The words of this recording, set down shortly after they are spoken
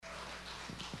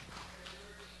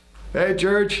Hey,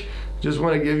 church. Just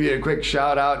want to give you a quick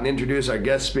shout out and introduce our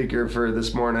guest speaker for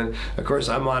this morning. Of course,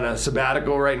 I'm on a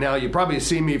sabbatical right now. You probably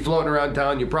see me floating around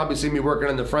town. You probably see me working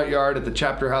in the front yard at the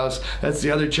chapter house. That's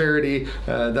the other charity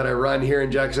that I run here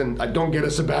in Jackson. I don't get a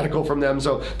sabbatical from them,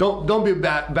 so don't be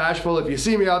bashful. If you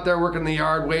see me out there working in the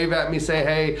yard, wave at me, say,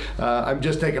 hey, I'm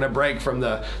just taking a break from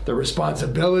the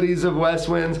responsibilities of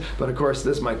Westwinds. But of course,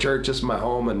 this is my church, this is my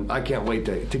home, and I can't wait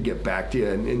to get back to you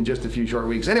in just a few short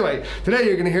weeks. Anyway, today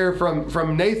you're going to hear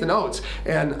from Nathan Oats.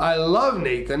 And I love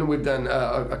Nathan. We've done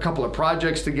a couple of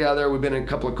projects together. We've been in a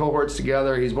couple of cohorts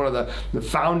together. He's one of the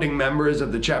founding members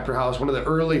of the chapter house, one of the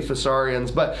early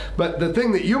Thesaurians. But the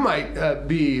thing that you might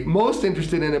be most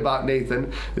interested in about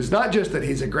Nathan is not just that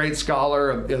he's a great scholar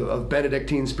of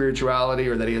Benedictine spirituality,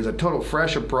 or that he has a total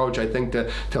fresh approach, I think,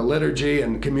 to liturgy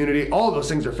and community. All those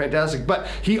things are fantastic. But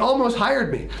he almost hired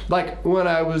me. Like when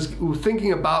I was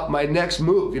thinking about my next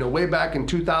move, way back in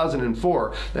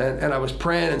 2004, and I was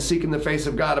praying and seeking the face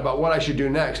of God about what I should do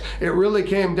next. It really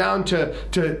came down to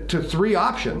three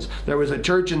options. There was a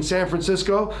church in San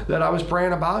Francisco that I was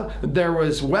praying about. There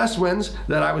was Westwinds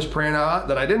that I was praying about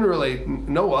that I didn't really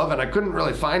know of and I couldn't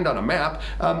really find on a map.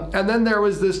 And then there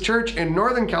was this church in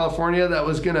Northern California that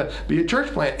was going to be a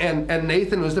church plant. And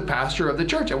Nathan was the pastor of the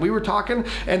church. And we were talking,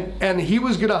 and he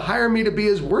was going to hire me to be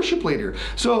his worship leader.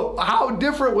 So how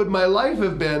different would my life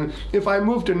have been if I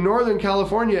moved to Northern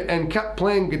California and kept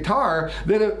playing guitar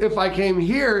than if I came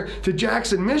here to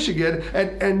Jackson, Michigan,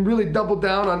 and really doubled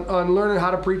down on learning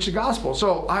how to preach the gospel.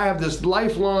 So I have this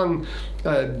lifelong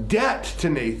debt to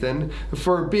Nathan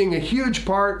for being a huge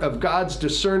part of God's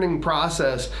discerning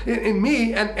process in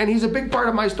me, and he's a big part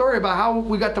of my story about how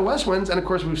we got to Westwinds, and of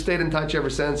course we've stayed in touch ever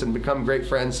since and become great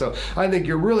friends. So I think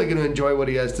you're really going to enjoy what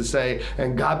he has to say,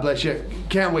 and God bless you.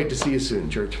 Can't wait to see you soon,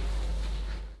 church.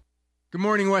 Good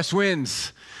morning,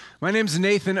 Westwinds. My name's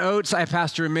Nathan Oats. I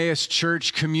pastor Emmaus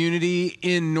Church community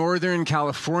in Northern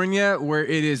California, where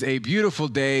it is a beautiful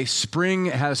day. Spring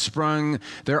has sprung.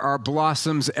 There are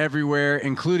blossoms everywhere,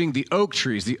 including the oak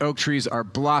trees. The oak trees are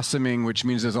blossoming, which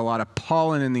means there's a lot of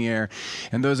pollen in the air.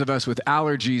 And those of us with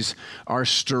allergies are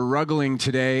struggling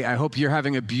today. I hope you're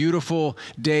having a beautiful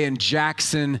day in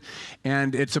Jackson.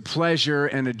 And it's a pleasure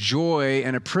and a joy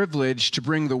and a privilege to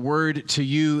bring the word to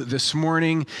you this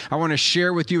morning. I want to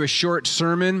share with you a short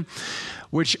sermon,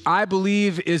 which I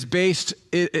believe is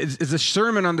a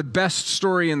sermon on the best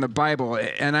story in the Bible.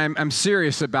 And I'm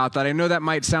serious about that. I know that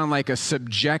might sound like a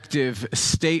subjective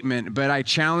statement, but I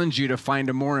challenge you to find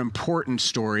a more important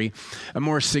story, a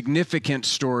more significant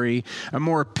story, a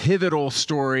more pivotal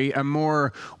story, a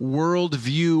more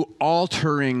worldview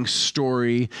altering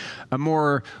story, a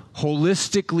more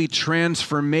holistically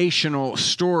transformational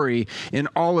story in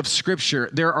all of Scripture.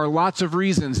 There are lots of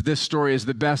reasons this story is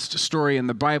the best story in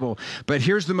the Bible, but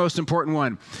here's the most important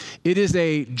one. It is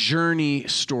a journey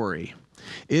story.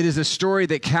 It is a story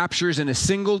that captures in a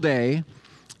single day,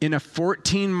 in a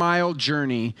 14-mile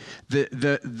journey,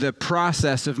 the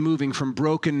process of moving from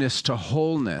brokenness to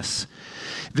wholeness.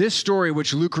 This story,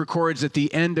 which Luke records at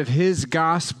the end of his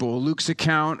gospel, Luke's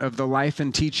account of the life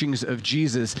and teachings of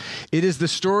Jesus, it is the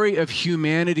story of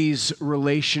humanity's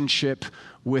relationship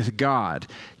with God,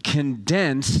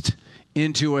 condensed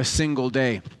into a single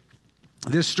day.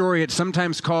 This story, it's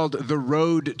sometimes called the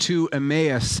road to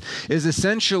Emmaus, is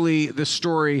essentially the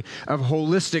story of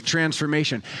holistic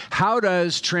transformation. How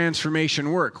does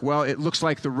transformation work? Well, it looks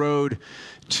like the road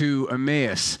to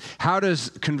Emmaus. How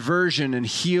does conversion and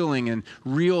healing and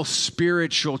real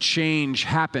spiritual change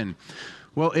happen?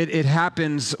 Well, it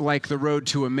happens like the road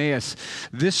to Emmaus.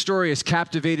 This story has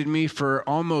captivated me for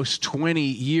almost 20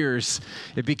 years.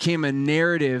 It became a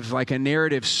narrative, like a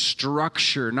narrative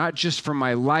structure, not just for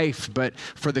my life, but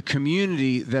for the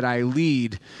community that I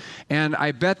lead. And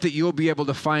I bet that you'll be able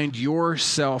to find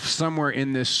yourself somewhere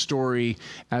in this story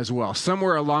as well,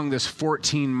 somewhere along this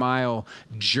 14-mile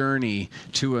journey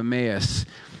to Emmaus.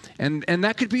 And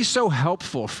that could be so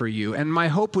helpful for you. And my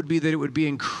hope would be that it would be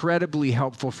incredibly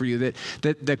helpful for you, that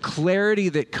the clarity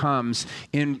that comes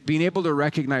in being able to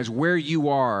recognize where you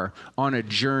are on a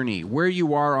journey, where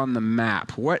you are on the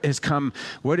map, what has come,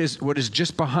 what is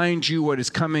just behind you, what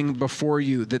is coming before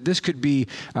you, that this could be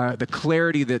the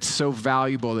clarity that's so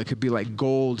valuable, that could be like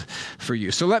gold for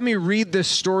you. So let me read this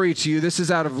story to you. This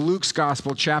is out of Luke's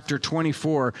Gospel, chapter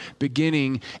 24,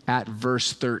 beginning at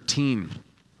verse 13.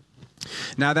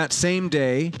 Now that same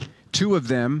day, two of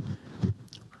them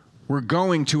were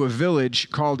going to a village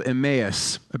called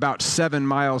Emmaus, about 7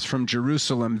 miles from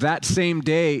Jerusalem. That same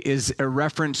day is a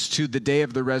reference to the day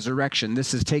of the resurrection.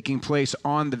 This is taking place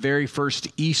on the very first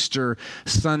Easter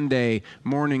Sunday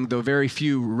morning, though very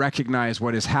few recognize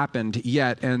what has happened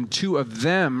yet. And 2 of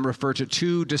them refer to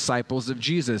 2 disciples of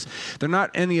Jesus. They're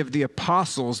not any of the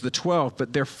apostles, the 12,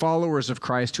 but they're followers of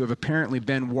Christ who have apparently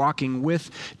been walking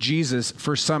with Jesus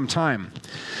for some time.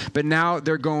 But now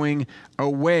they're going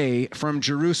away from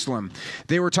Jerusalem.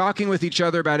 They were talking with each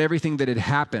other about everything that had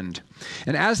happened.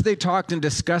 And as they talked and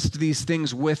discussed these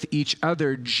things with each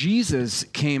other, Jesus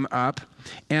came up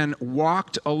and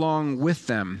walked along with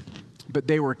them, but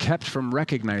they were kept from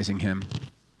recognizing him.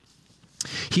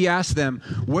 He asked them,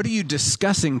 "What are you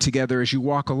discussing together as you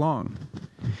walk along?"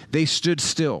 They stood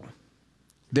still,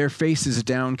 their faces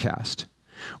downcast.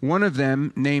 One of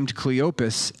them, named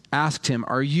Cleopas, asked him,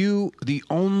 "Are you the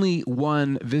only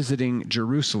one visiting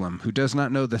Jerusalem who does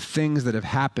not know the things that have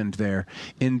happened there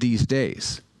in these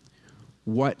days?"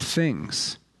 "What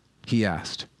things?" he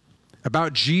asked.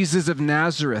 "About Jesus of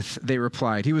Nazareth," they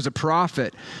replied. "He was a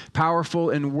prophet,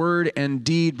 powerful in word and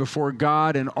deed before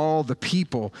God and all the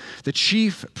people. The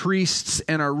chief priests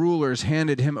and our rulers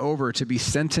handed him over to be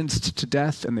sentenced to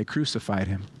death, and they crucified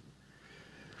him.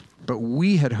 But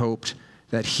we had hoped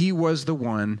that he was the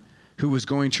one who was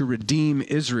going to redeem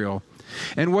Israel.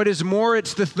 And what is more,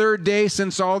 it's the 3rd day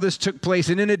since all this took place.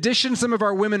 And in addition, some of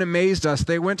our women amazed us.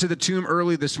 They went to the tomb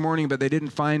early this morning, but they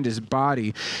didn't find his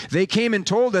body. They came and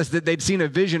told us that they'd seen a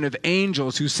vision of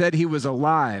angels who said he was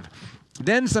alive.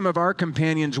 Then some of our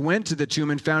companions went to the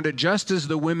tomb and found it just as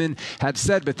the women had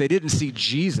said, but they didn't see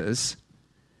Jesus."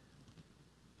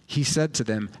 He said to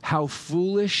them, "How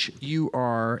foolish you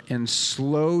are and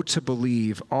slow to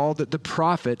believe all that the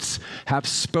prophets have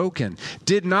spoken.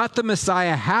 Did not the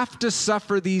Messiah have to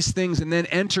suffer these things and then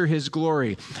enter his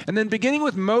glory?" And then beginning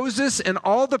with Moses and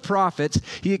all the prophets,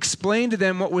 he explained to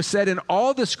them what was said in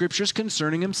all the scriptures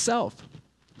concerning himself.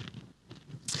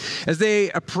 As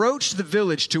they approached the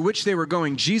village to which they were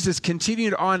going, Jesus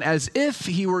continued on as if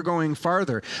he were going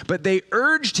farther. But they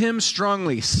urged him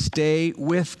strongly, "Stay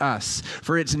with us,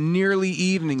 for it's nearly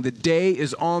evening. The day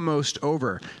is almost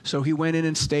over." So he went in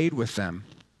and stayed with them.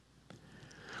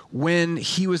 When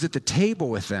he was at the table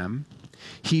with them,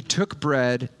 he took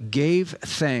bread, gave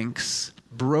thanks,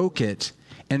 broke it,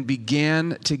 and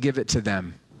began to give it to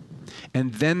them.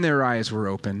 And then their eyes were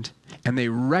opened, and they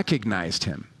recognized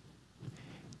him.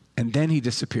 And then he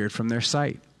disappeared from their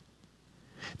sight.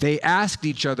 They asked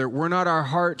each other, "Were not our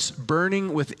hearts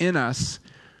burning within us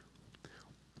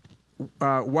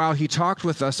while he talked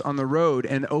with us on the road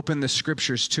and opened the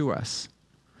scriptures to us?"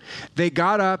 They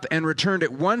got up and returned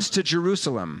at once to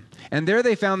Jerusalem. And there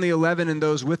they found the 11 and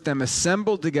those with them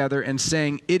assembled together and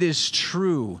saying, "It is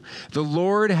true, the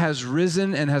Lord has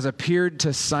risen and has appeared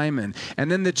to Simon."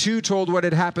 And then the 2 told what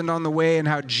had happened on the way and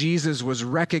how Jesus was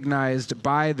recognized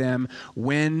by them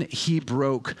when he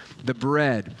broke the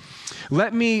bread.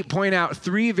 Let me point out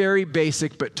 3 very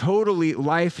basic but totally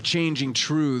life-changing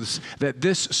truths that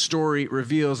this story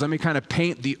reveals. Let me kind of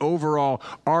paint the overall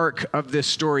arc of this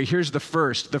story. Here's the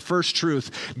first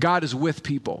truth: God is with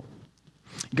people.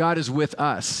 God is with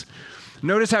us.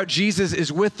 Notice how Jesus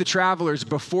is with the travelers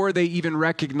before they even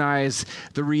recognize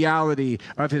the reality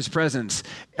of his presence.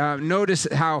 Notice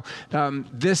how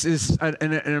this is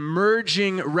an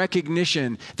emerging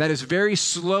recognition that is very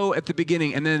slow at the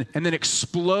beginning and then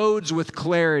explodes with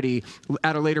clarity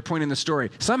at a later point in the story.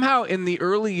 Somehow in the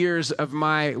early years of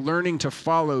my learning to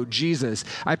follow Jesus,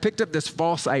 I picked up this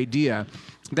false idea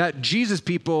that Jesus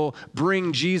people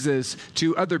bring Jesus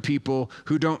to other people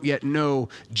who don't yet know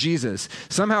Jesus.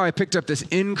 Somehow I picked up this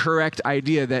incorrect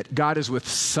idea that God is with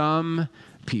some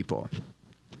people.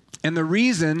 And the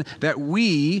reason that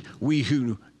we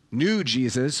who knew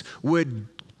Jesus would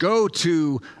go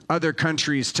to other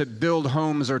countries to build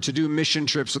homes or to do mission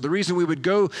trips, or the reason we would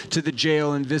go to the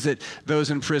jail and visit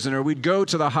those in prison, or we'd go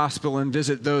to the hospital and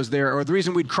visit those there, or the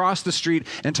reason we'd cross the street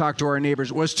and talk to our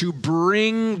neighbors was to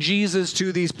bring Jesus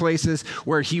to these places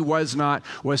where he was not,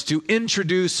 was to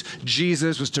introduce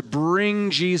Jesus, was to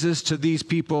bring Jesus to these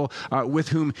people with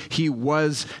whom he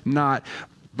was not.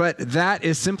 But that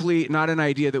is simply not an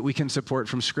idea that we can support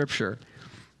from Scripture.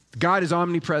 God is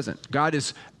omnipresent. God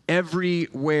is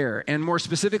everywhere. And more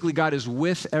specifically, God is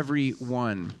with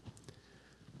everyone.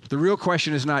 The real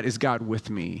question is not, is God with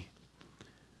me?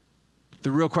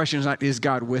 The real question is not, is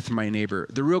God with my neighbor?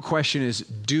 The real question is,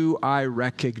 do I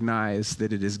recognize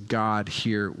that it is God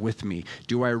here with me?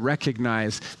 Do I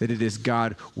recognize that it is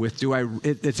God with,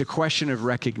 it's a question of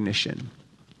recognition.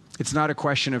 It's not a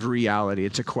question of reality.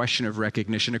 It's a question of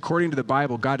recognition. According to the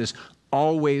Bible, God is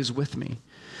always with me.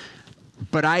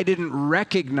 but I didn't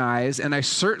recognize, and I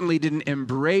certainly didn't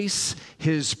embrace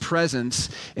his presence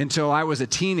until I was a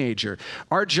teenager.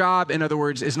 Our job, in other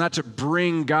words, is not to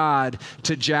bring God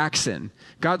to Jackson.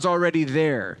 God's already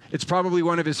there. It's probably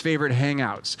one of his favorite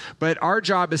hangouts. But our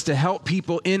job is to help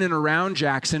people in and around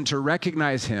Jackson to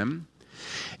recognize him,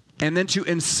 and then to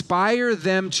inspire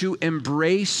them to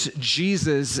embrace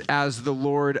Jesus as the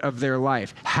Lord of their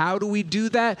life. How do we do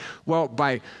that? Well,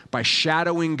 by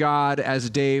shadowing God,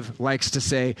 as Dave likes to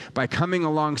say, by coming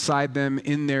alongside them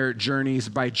in their journeys,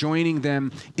 by joining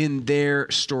them in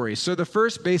their stories. So the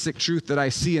first basic truth that I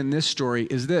see in this story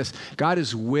is this: God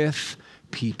is with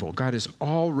people. God is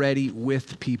already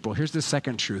with people. Here's the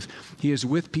second truth. He is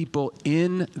with people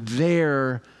in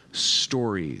their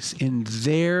stories, in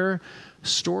their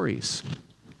stories.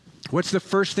 What's the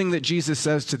first thing that Jesus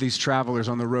says to these travelers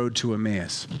on the road to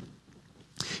Emmaus?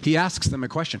 He asks them a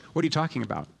question. What are you talking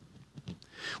about?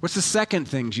 What's the second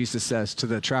thing Jesus says to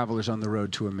the travelers on the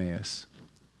road to Emmaus?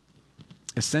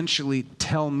 Essentially,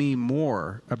 tell me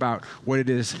more about what it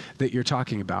is that you're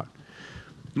talking about.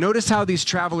 Notice how these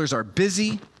travelers are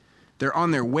busy. They're on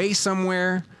their way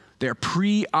somewhere. They're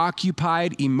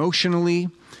preoccupied emotionally.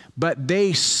 But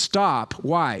they stop,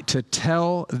 why? To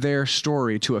tell their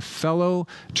story to a fellow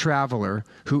traveler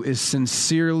who is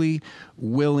sincerely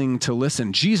willing to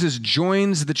listen. Jesus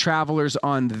joins the travelers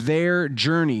on their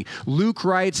journey. Luke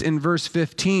writes in verse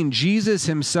 15, Jesus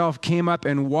himself came up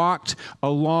and walked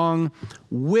along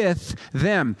with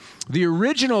them. The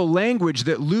original language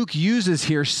that Luke uses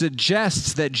here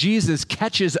suggests that Jesus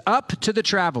catches up to the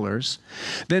travelers,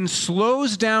 then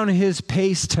slows down his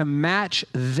pace to match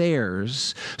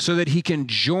theirs so that he can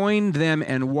join them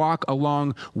and walk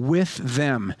along with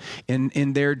them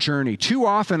in their journey. Too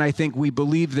often, I think we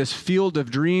believe this field of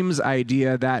dreams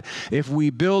idea that if we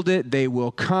build it, they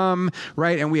will come,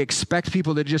 right? And we expect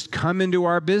people to just come into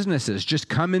our businesses, just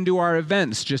come into our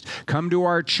events, just come to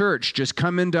our church, just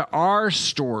come into our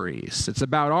stories. It's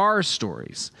about our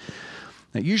stories.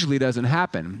 That usually doesn't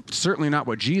happen. It's certainly not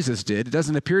what Jesus did. It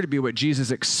doesn't appear to be what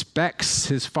Jesus expects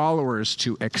his followers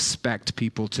to expect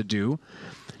people to do.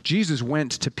 Jesus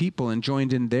went to people and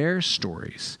joined in their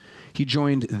stories. He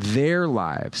joined their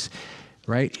lives,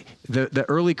 right? The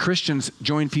early Christians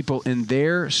joined people in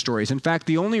their stories. In fact,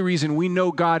 the only reason we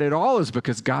know God at all is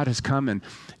because God has come and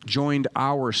joined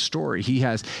our story.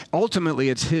 Ultimately,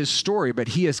 it's his story, but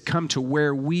he has come to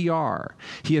where we are.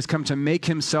 He has come to make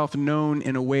himself known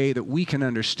in a way that we can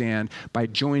understand by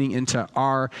joining into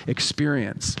our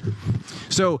experience.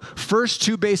 So, first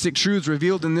two basic truths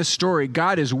revealed in this story: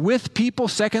 God is with people.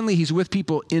 Secondly, he's with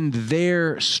people in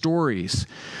their stories.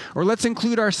 Or let's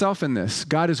include ourselves in this.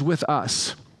 God is with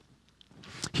us.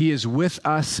 He is with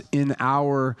us in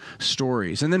our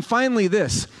stories. And then finally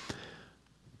this,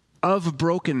 of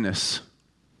brokenness.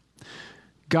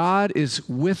 God is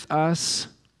with us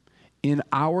in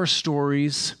our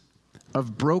stories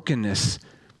of brokenness.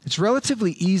 It's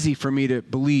relatively easy for me to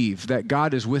believe that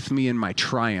God is with me in my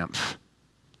triumph.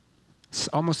 It's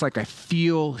almost like I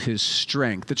feel his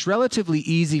strength. It's relatively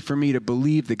easy for me to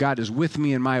believe that God is with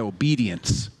me in my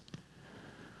obedience,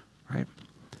 right?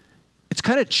 It's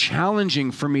kind of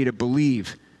challenging for me to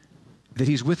believe that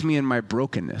he's with me in my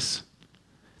brokenness.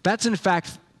 That's, in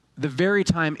fact, the very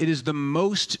time it is the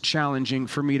most challenging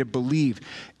for me to believe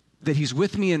that he's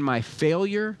with me in my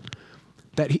failure,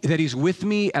 that he's with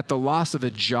me at the loss of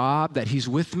a job, that he's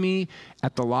with me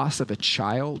at the loss of a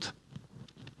child,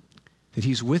 that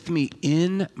he's with me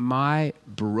in my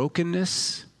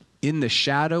brokenness, in the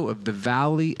shadow of the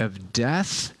valley of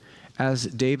death, as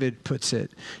David puts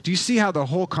it. Do you see how the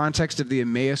whole context of the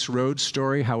Emmaus Road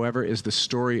story, however, is the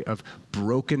story of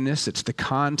brokenness? It's the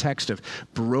context of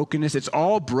brokenness. It's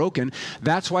all broken.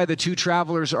 That's why the two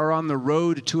travelers are on the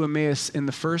road to Emmaus in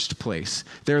the first place.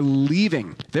 They're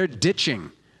leaving. They're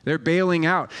ditching. They're bailing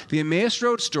out. The Emmaus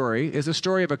Road story is a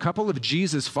story of a couple of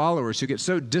Jesus followers who get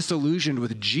so disillusioned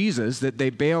with Jesus that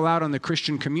they bail out on the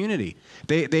Christian community.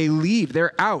 They leave.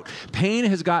 They're out. Pain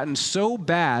has gotten so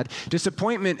bad.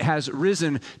 Disappointment has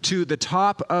risen to the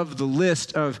top of the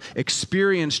list of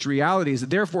experienced realities.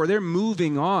 Therefore, they're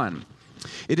moving on.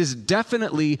 It has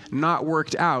definitely not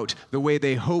worked out the way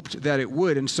they hoped that it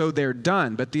would, and so they're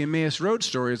done. But the Emmaus Road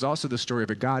story is also the story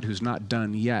of a God who's not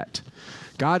done yet.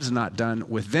 God's not done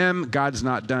with them. God's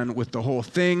not done with the whole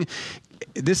thing.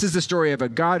 This is the story of a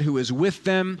God who is with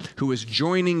them, who is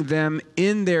joining them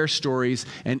in their stories,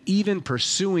 and even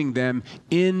pursuing them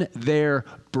in their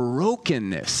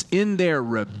brokenness, in their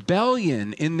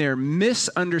rebellion, in their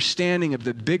misunderstanding of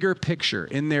the bigger picture,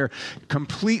 in their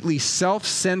completely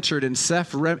self-centered and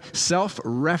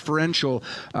self-referential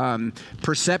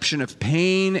perception of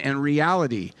pain and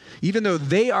reality. Even though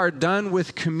they are done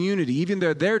with community, even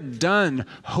though they're done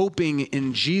hoping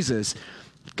in Jesus,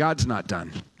 God's not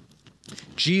done.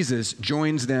 Jesus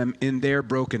joins them in their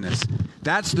brokenness.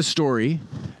 That's the story.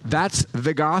 That's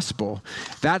the gospel.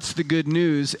 That's the good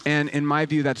news. And in my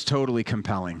view, that's totally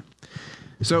compelling.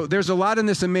 So there's a lot in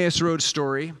this Emmaus Road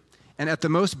story. And at the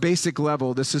most basic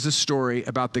level, this is a story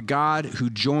about the God who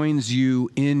joins you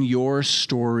in your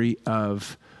story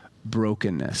of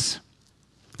brokenness.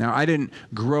 Now, I didn't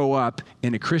grow up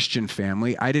in a Christian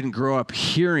family. I didn't grow up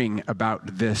hearing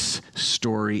about this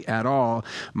story at all.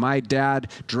 My dad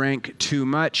drank too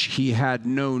much. He had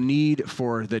no need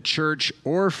for the church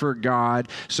or for God.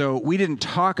 So we didn't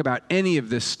talk about any of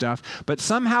this stuff. But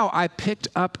somehow I picked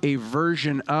up a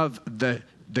version of the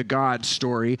God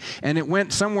story, and it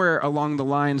went somewhere along the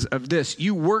lines of this.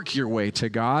 You work your way to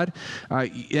God,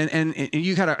 and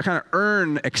you kind of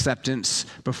earn acceptance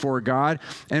before God.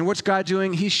 And what's God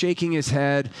doing? He's shaking his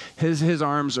head. His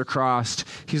arms are crossed.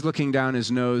 He's looking down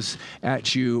his nose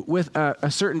at you with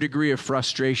a certain degree of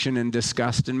frustration and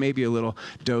disgust, and maybe a little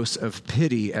dose of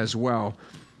pity as well.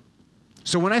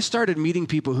 So when I started meeting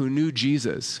people who knew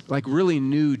Jesus, like really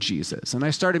knew Jesus, and I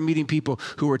started meeting people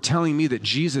who were telling me that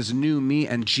Jesus knew me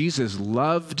and Jesus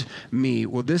loved me,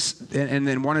 well, this, and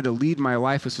then wanted to lead my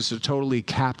life, was just a totally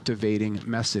captivating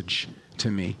message to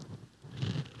me.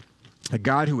 A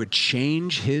God who would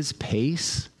change his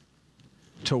pace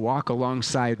to walk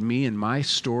alongside me in my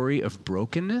story of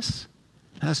brokenness.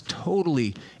 I was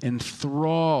totally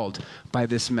enthralled by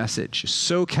this message,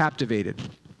 so captivated.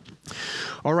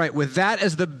 All right, with that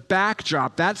as the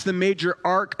backdrop, that's the major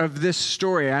arc of this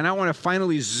story. And I want to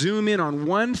finally zoom in on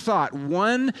one thought,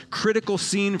 one critical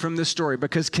scene from this story,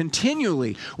 because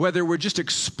continually, whether we're just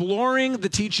exploring the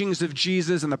teachings of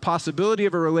Jesus and the possibility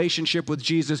of a relationship with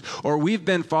Jesus, or we've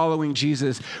been following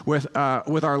Jesus with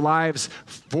our lives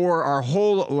for our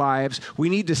whole lives, we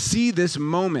need to see this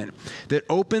moment that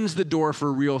opens the door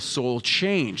for real soul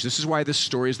change. This is why this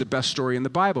story is the best story in the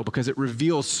Bible, because it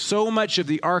reveals so much of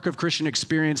the arc of Christian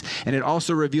experience, and it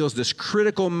also reveals this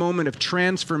critical moment of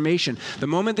transformation, the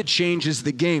moment that changes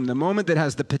the game, the moment that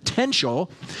has the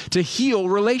potential to heal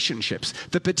relationships,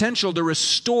 the potential to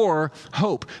restore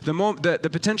hope, the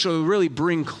potential to really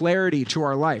bring clarity to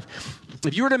our life.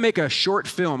 If you were to make a short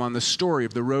film on the story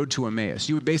of the road to Emmaus,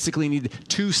 you would basically need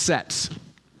two sets.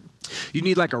 You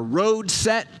need like a road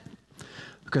set,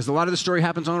 because a lot of the story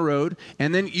happens on a road,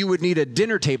 and then you would need a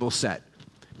dinner table set,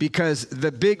 because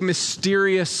the big,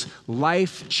 mysterious,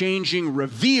 life-changing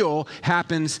reveal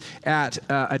happens at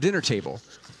a dinner table.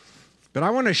 But I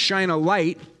want to shine a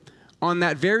light on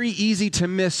that very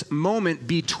easy-to-miss moment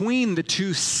between the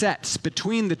two sets,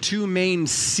 between the two main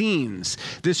scenes,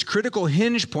 this critical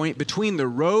hinge point between the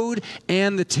road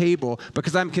and the table,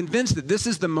 because I'm convinced that this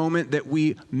is the moment that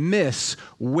we miss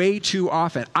way too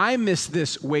often. I miss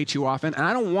this way too often, and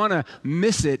I don't want to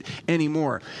miss it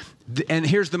anymore. And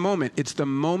here's the moment. It's the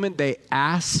moment they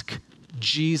ask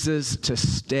Jesus to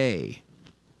stay.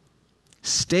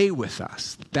 Stay with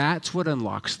us. That's what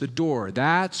unlocks the door.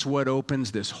 That's what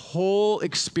opens this whole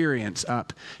experience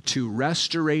up to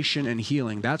restoration and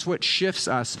healing. That's what shifts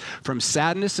us from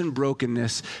sadness and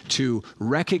brokenness to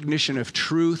recognition of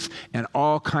truth and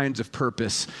all kinds of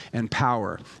purpose and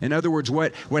power. In other words,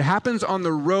 what happens on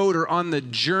the road or on the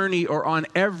journey or on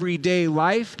everyday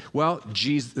life, well,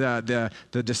 Jesus, the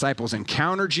disciples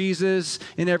encounter Jesus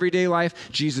in everyday life.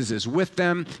 Jesus is with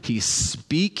them. He's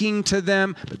speaking to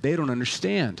them, but they don't understand.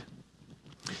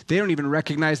 They don't even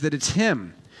recognize that it's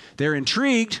him. They're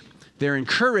intrigued, they're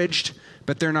encouraged,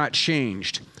 but they're not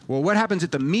changed. Well, what happens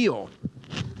at the meal?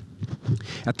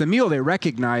 At the meal, they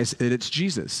recognize that it's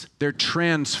Jesus. They're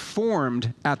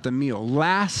transformed at the meal.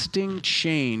 Lasting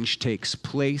change takes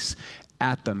place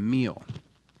at the meal.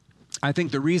 I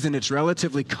think the reason it's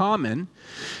relatively common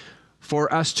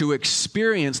for us to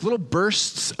experience little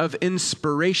bursts of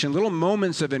inspiration, little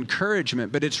moments of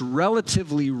encouragement, but it's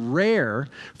relatively rare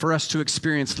for us to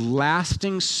experience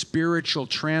lasting spiritual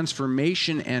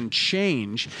transformation and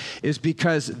change, is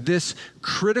because this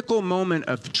critical moment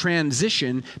of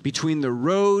transition between the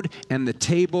road and the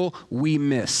table we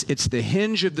miss. It's the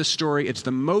hinge of the story. It's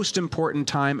the most important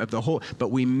time of the whole,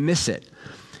 but we miss it.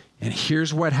 And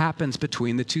here's what happens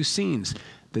between the two scenes.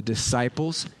 The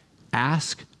disciples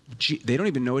ask they don't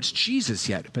even know it's Jesus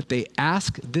yet, but they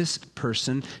ask this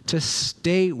person to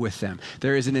stay with them.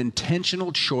 There is an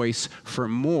intentional choice for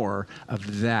more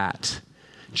of that.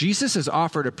 Jesus has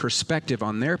offered a perspective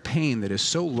on their pain that is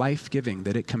so life-giving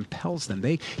that it compels them.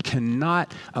 They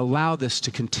cannot allow this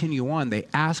to continue on. They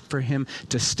ask for him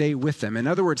to stay with them. In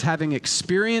other words, having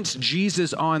experienced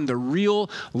Jesus on the real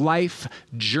life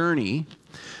journey,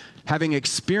 having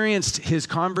experienced his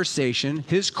conversation,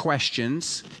 his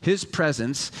questions, his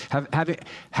presence,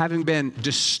 having been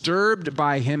disturbed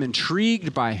by him,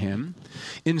 intrigued by him,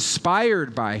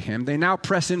 inspired by him, they now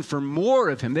press in for more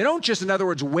of him. They don't just, in other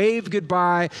words, wave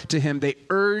goodbye to him. They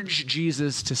urge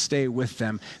Jesus to stay with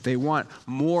them. They want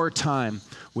more time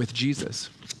with Jesus.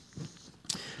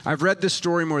 I've read this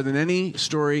story more than any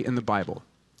story in the Bible.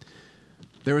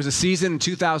 There was a season in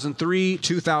 2003,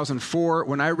 2004,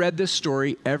 when I read this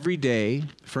story every day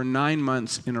for 9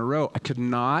 months in a row. I could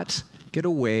not get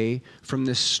away from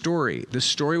this story. This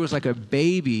story was like a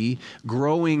baby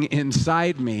growing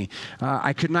inside me.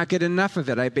 I could not get enough of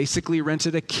it. I basically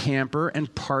rented a camper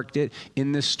and parked it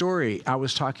in this story. I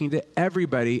was talking to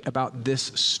everybody about this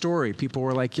story. People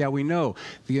were like, yeah, we know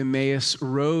the Emmaus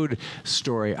Road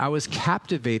story. I was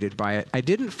captivated by it. I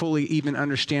didn't fully even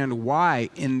understand why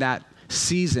in that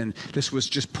season this was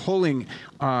just pulling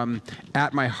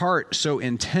at my heart so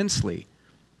intensely.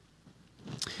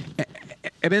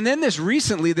 And then this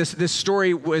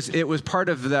story was part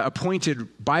of the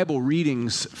appointed Bible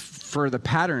readings for the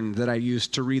pattern that I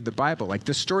used to read the Bible. Like,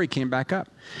 this story came back up.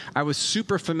 I was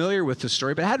super familiar with the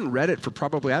story, but I hadn't read it for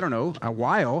probably, a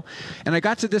while. And I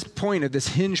got to this point, at this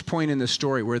hinge point in the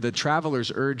story where the travelers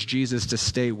urged Jesus to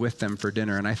stay with them for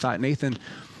dinner. And I thought, Nathan,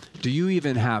 do you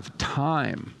even have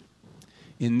time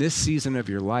in this season of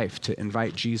your life to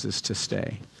invite Jesus to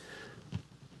stay?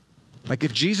 Like,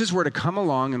 if Jesus were to come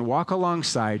along and walk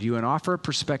alongside you and offer a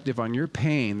perspective on your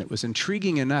pain that was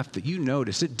intriguing enough that you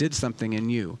noticed it did something in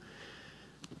you,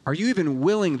 are you even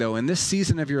willing, though, in this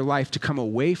season of your life to come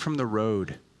away from the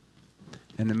road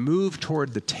and to move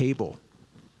toward the table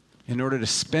in order to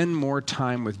spend more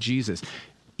time with Jesus?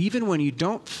 Even when you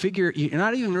don't figure, you're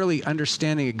not even really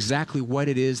understanding exactly what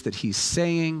it is that he's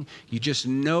saying, you just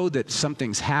know that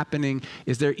something's happening.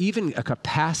 Is there even a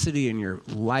capacity in your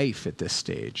life at this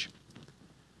stage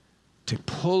to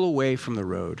pull away from the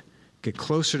road, get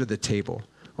closer to the table?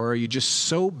 Or are you just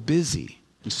so busy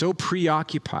and so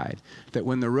preoccupied that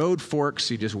when the road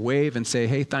forks, you just wave and say,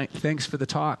 hey, thanks for the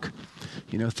talk.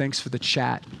 Thanks for the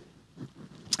chat.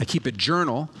 I keep a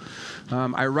journal.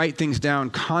 I write things down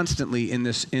constantly in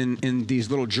these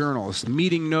little journals,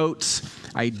 meeting notes,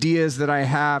 ideas that I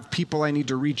have, people I need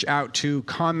to reach out to,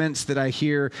 comments that I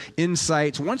hear,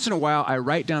 insights. Once in a while, I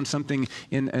write down something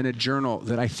in a journal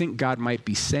that I think God might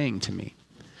be saying to me.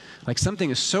 Like, something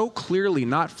is so clearly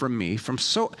not from me,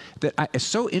 it's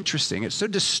so interesting, it's so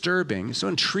disturbing, it's so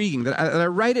intriguing that I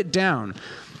write it down.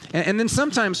 And then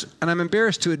sometimes, and I'm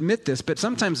embarrassed to admit this, but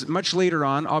sometimes much later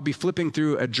on, I'll be flipping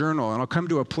through a journal and I'll come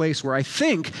to a place where I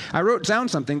think I wrote down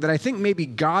something that I think maybe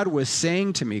God was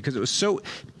saying to me because it was so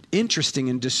interesting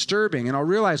and disturbing. And I'll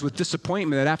realize with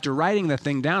disappointment that after writing the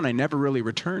thing down, I never really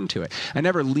returned to it. I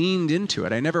never leaned into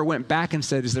it. I never went back and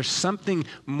said, is there something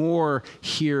more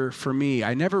here for me?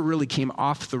 I never really came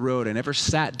off the road. I never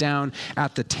sat down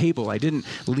at the table. I didn't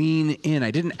lean in.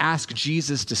 I didn't ask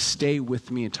Jesus to stay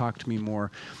with me and talk to me more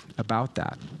about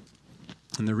that.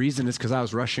 And the reason is because I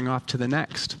was rushing off to the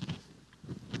next.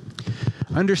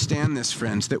 Understand this,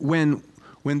 friends, that when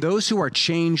those who are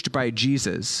changed by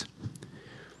Jesus,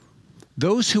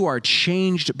 those who are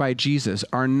changed by Jesus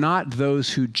are not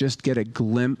those who just get a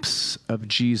glimpse of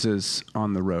Jesus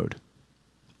on the road.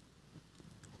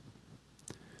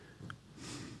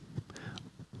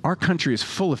 Our country is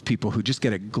full of people who just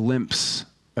get a glimpse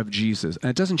of Jesus, and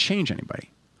it doesn't change anybody.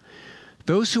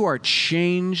 Those who are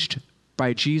changed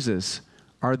by Jesus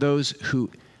are those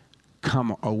who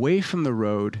come away from the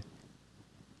road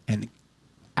and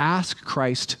ask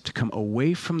Christ to come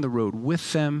away from the road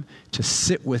with them, to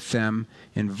sit with them,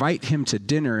 invite him to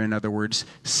dinner, in other words,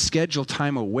 schedule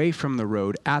time away from the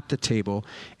road at the table,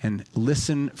 and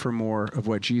listen for more of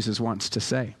what Jesus wants to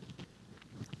say.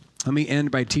 Let me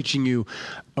end by teaching you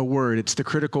a word. It's the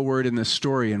critical word in this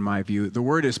story, in my view. The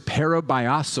word is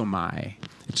parabiasomai.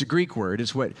 It's a Greek word.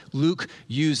 It's what Luke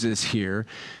uses here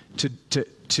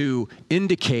to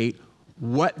indicate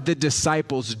what the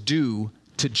disciples do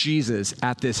to Jesus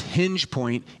at this hinge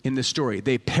point in the story.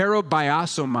 They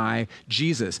parabiasomai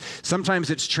Jesus. Sometimes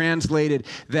it's translated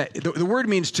that the word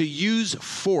means to use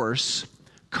force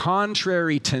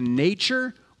contrary to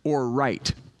nature or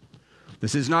right.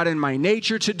 This is not in my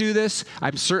nature to do this.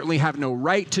 I certainly have no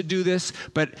right to do this,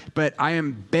 but I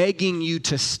am begging you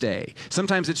to stay.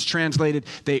 Sometimes it's translated,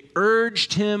 they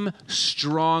urged him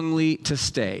strongly to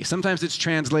stay. Sometimes it's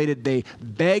translated, they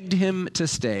begged him to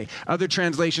stay. Other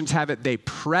translations have it, they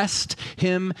pressed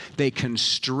him, they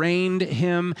constrained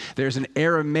him. There's an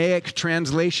Aramaic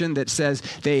translation that says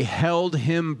they held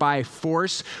him by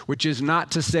force, which is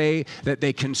not to say that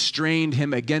they constrained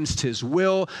him against his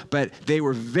will, but they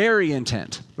were very intent.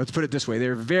 Let's put it this way. They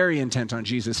were very intent on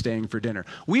Jesus staying for dinner.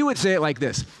 We would say it like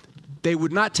this. They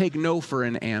would not take no for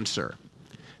an answer.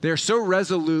 They're so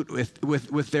resolute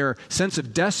with their sense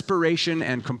of desperation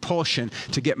and compulsion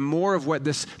to get more of what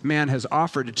this man has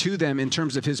offered to them in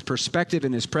terms of his perspective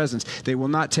and his presence. They will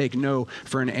not take no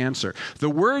for an answer. The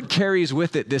word carries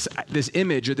with it this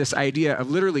image or this idea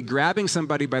of literally grabbing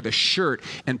somebody by the shirt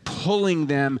and pulling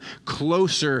them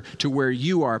closer to where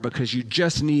you are because you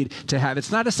just need to have.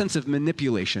 It's not a sense of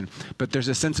manipulation, but there's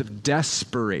a sense of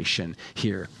desperation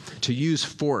here to use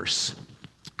force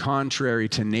contrary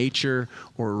to nature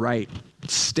or right.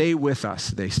 Stay with us,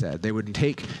 they said. They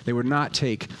would not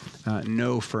take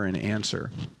no for an answer.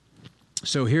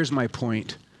 So here's my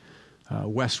point,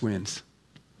 Westwinds.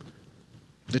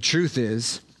 The truth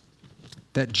is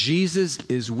that Jesus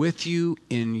is with you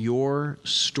in your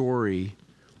story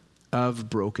of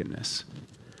brokenness.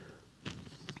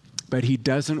 But he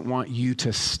doesn't want you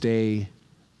to stay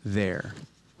there.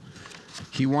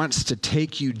 He wants to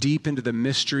take you deep into the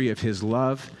mystery of his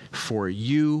love for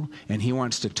you, and he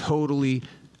wants to totally,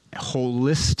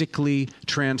 holistically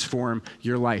transform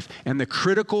your life. And the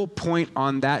critical point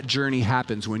on that journey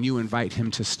happens when you invite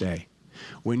him to stay.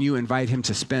 When you invite him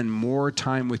to spend more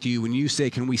time with you, when you say,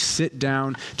 can we sit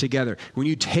down together? When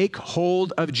you take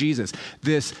hold of Jesus,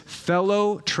 this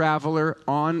fellow traveler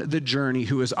on the journey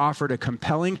who has offered a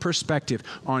compelling perspective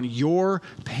on your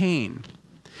pain,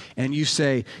 and you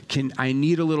say, I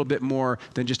need a little bit more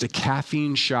than just a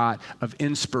caffeine shot of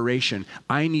inspiration.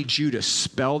 I need you to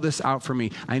spell this out for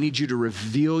me. I need you to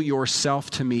reveal yourself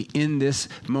to me in this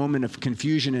moment of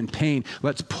confusion and pain.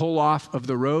 Let's pull off of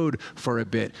the road for a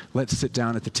bit. Let's sit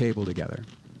down at the table together.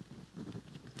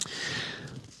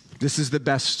 This is the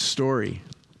best story.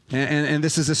 And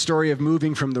this is a story of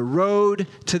moving from the road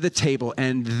to the table.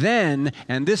 And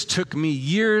this took me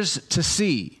years to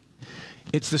see,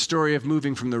 it's the story of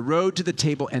moving from the road to the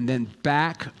table and then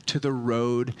back to the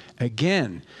road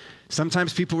again.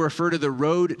 Sometimes people refer to the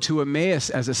road to Emmaus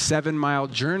as a 7-mile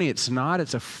journey. It's not.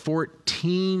 It's a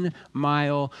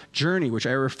 14-mile journey, which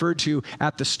I referred to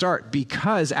at the start,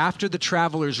 because after the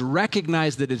travelers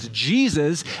recognize that it's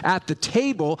Jesus at the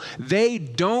table, they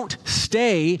don't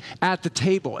stay at the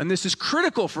table. And this is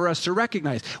critical for us to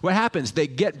recognize. What happens? They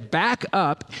get back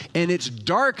up, and it's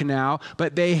dark now,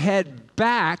 but they head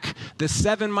back the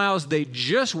 7 miles they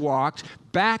just walked,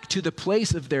 back to the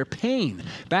place of their pain,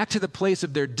 back to the place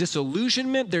of their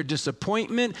disillusionment, their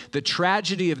disappointment, the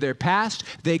tragedy of their past.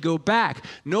 They go back,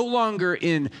 no longer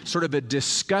in sort of a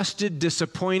disgusted,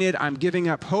 disappointed, I'm giving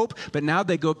up hope, but now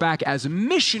they go back as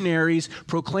missionaries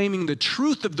proclaiming the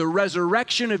truth of the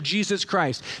resurrection of Jesus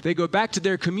Christ. They go back to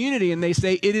their community and they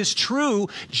say, it is true,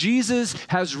 Jesus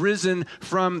has risen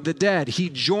from the dead. He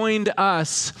joined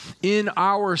us in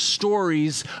our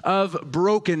stories of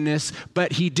brokenness,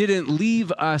 but he didn't leave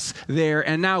us there.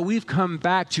 And now we've come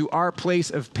back to our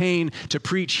place of pain to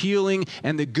preach healing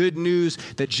and the good news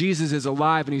that Jesus is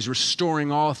alive and he's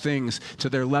restoring all things to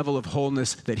their level of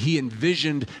wholeness that he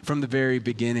envisioned from the very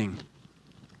beginning.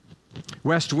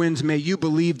 Westwinds, may you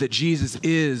believe that Jesus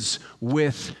is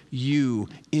with you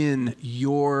in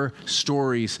your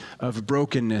stories of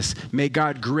brokenness. May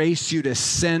God grace you to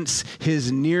sense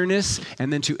his nearness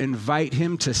and then to invite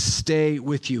him to stay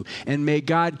with you. And may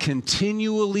God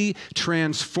continually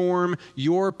transform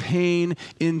your pain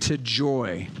into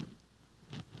joy.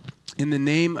 In the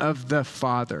name of the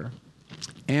Father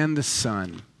and the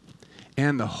Son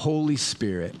and the Holy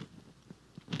Spirit.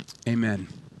 Amen.